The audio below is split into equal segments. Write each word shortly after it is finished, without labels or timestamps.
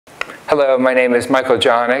Hello, my name is Michael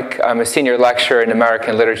Jonik. I'm a senior lecturer in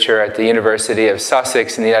American literature at the University of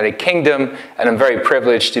Sussex in the United Kingdom, and I'm very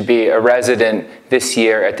privileged to be a resident this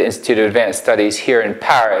year at the Institute of Advanced Studies here in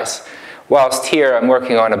Paris. Whilst here, I'm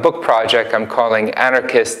working on a book project I'm calling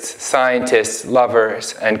Anarchists, Scientists,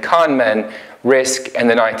 Lovers, and Conmen, Risk and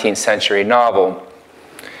the 19th Century Novel.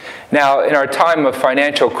 Now, in our time of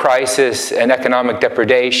financial crisis and economic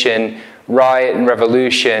depredation, riot and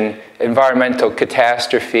revolution, environmental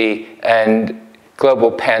catastrophe, and global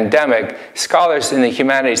pandemic, scholars in the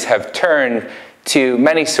humanities have turned to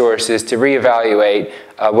many sources to reevaluate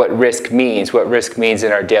what risk means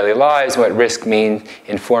in our daily lives, what risk means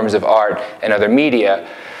in forms of art and other media.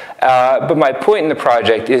 But my point in the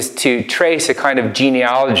project is to trace a kind of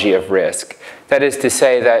genealogy of risk. That is to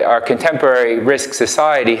say that our contemporary risk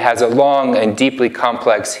society has a long and deeply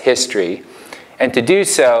complex history. And to do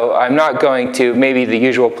so, I'm not going to maybe the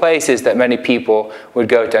usual places that many people would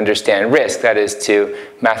go to understand risk, that is to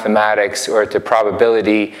mathematics or to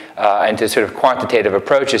probability and to sort of quantitative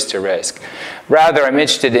approaches to risk. Rather, I'm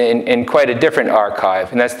interested in quite a different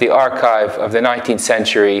archive, and that's the archive of the 19th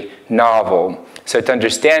century novel. So to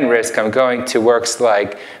understand risk, I'm going to works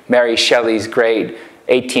like Mary Shelley's great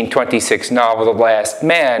 1826 novel, The Last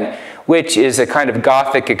Man, which is a kind of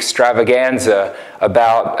Gothic extravaganza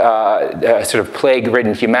about sort of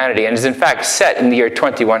plague-ridden humanity, and is in fact set in the year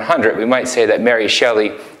 2100. We might say that Mary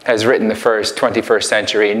Shelley has written the first 21st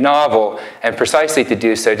century novel, and precisely to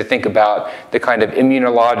do so, to think about the kind of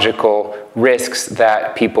immunological risks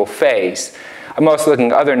that people face. I'm also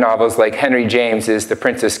looking at other novels like Henry James's The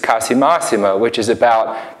Princess Casamassima, which is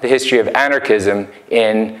about the history of anarchism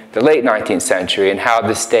in the late 19th century and how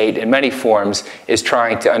the state, in many forms, is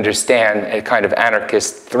trying to understand a kind of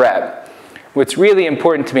anarchist threat. What's really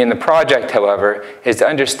important to me in the project, however, is to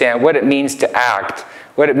understand what it means to act,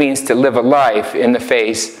 what it means to live a life in the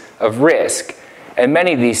face of risk. And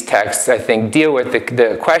many of these texts, I think, deal with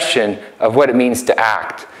the question of what it means to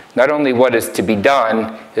act. Not only what is to be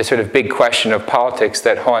done, the sort of big question of politics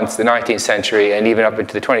that haunts the 19th century and even up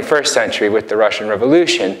into the 21st century with the Russian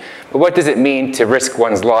Revolution, but what does it mean to risk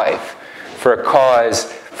one's life for a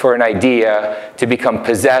cause, for an idea, to become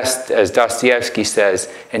possessed, as Dostoevsky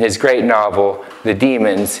says in his great novel, The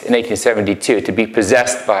Demons, in 1872, to be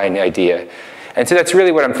possessed by an idea. And so that's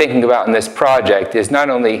really what I'm thinking about in this project, is not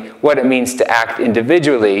only what it means to act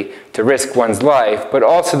individually, to risk one's life, but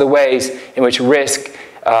also the ways in which risk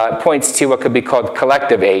points to what could be called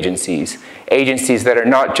collective agencies, agencies that are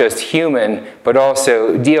not just human, but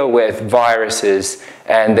also deal with viruses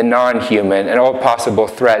and the non-human and all possible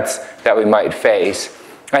threats that we might face.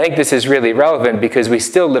 I think this is really relevant because we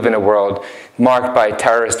still live in a world marked by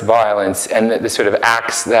terrorist violence and the sort of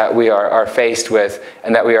acts that we are faced with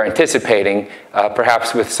and that we are anticipating,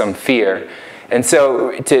 perhaps with some fear. And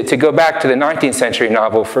so to go back to the 19th century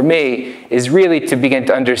novel, for me, is really to begin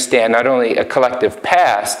to understand not only a collective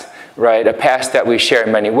past, right, a past that we share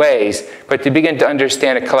in many ways, but to begin to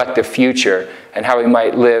understand a collective future and how we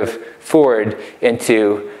might live forward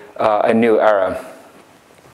into a new era.